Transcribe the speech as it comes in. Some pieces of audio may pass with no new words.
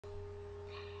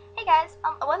Hey guys,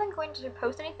 I wasn't going to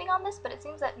post anything on this, but it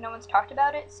seems that no one's talked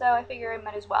about it, so I figure I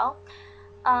might as well.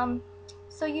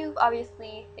 So you've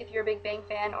obviously, if you're a BigBang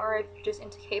fan, or if you're just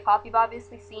into K-pop, you've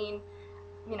obviously seen,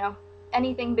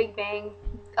 anything BigBang,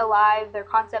 Alive, their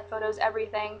concept photos,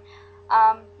 everything.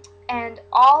 And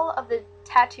all of the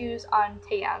tattoos on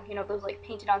Taeyang, those like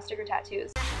painted on sticker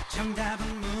tattoos.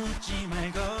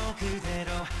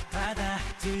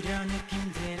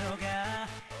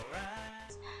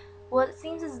 Well, it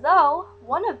seems as though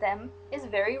one of them is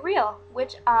very real,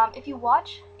 which if you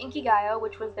watch Inkigayo,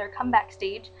 which was their comeback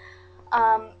stage,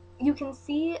 you can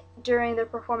see during their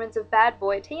performance of Bad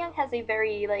Boy, Taeyang has a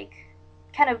very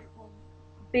kind of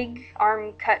big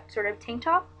arm cut sort of tank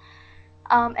top.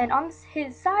 And on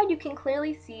his side, you can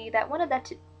clearly see that one of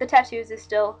the tattoos is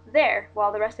still there,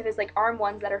 while the rest of his arm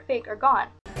ones that are fake are gone.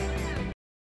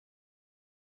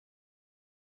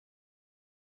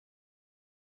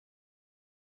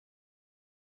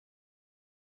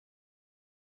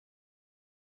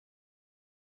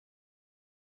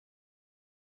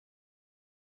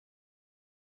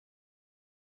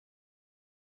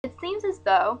 It seems as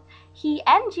though he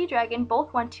and G-Dragon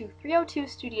both went to 302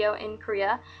 Studio in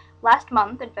Korea last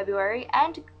month in February,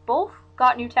 and both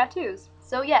got new tattoos.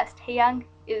 So yes, Taeyang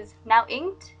is now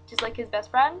inked, just like his best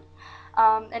friend,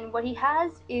 and what he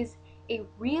has is a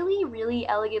really, really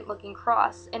elegant looking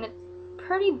cross, and it's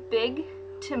pretty big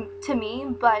to me,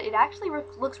 but it actually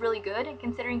looks really good, and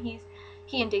considering he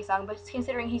and Daesung, but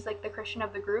considering he's like the Christian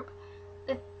of the group,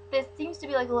 this seems to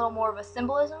be like a little more of a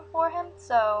symbolism for him,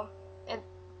 so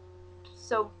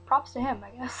props to him, I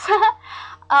guess.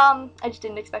 I just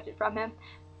didn't expect it from him.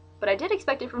 But I did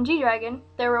expect it from G-Dragon.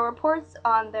 There were reports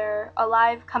on their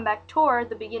Alive comeback tour,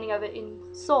 the beginning of it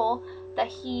in Seoul, that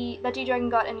G-Dragon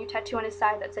got a new tattoo on his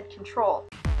side that said Control.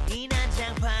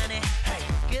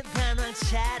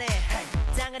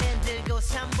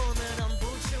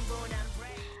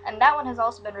 And that one has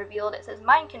also been revealed. It says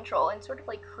Mind Control in sort of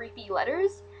like creepy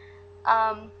letters.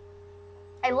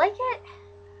 I like it,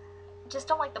 just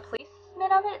don't like the placement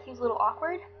of it. It seems a little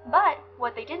awkward, but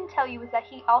what they didn't tell you is that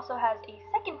he also has a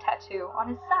second tattoo on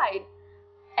his side,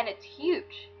 and it's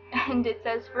huge, and it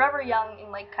says Forever Young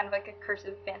in kind of like a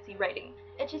cursive fancy writing.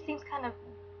 It just seems kind of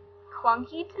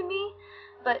clunky to me,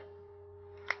 but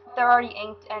they're already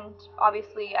inked, and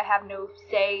obviously I have no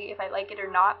say if I like it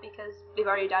or not because they've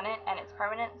already done it and it's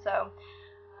permanent, so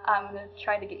I'm gonna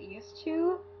try to get used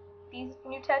to these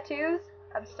new tattoos.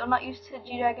 I'm still not used to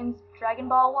G-Dragon's Dragon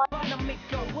Ball one. I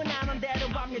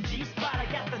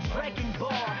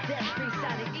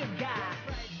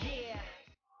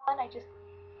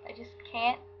just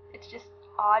can't. It's just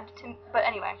odd to me. But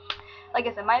anyway, like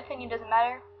I said, my opinion doesn't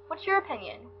matter. What's your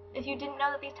opinion? If you didn't know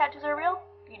that these tattoos are real,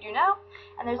 you do now.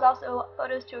 And there's also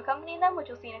photos to accompany them, which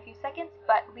you'll see in a few seconds.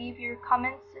 But leave your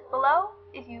comments below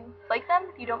if you like them,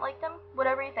 if you don't like them,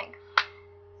 whatever you think.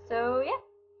 So yeah,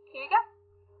 here you go.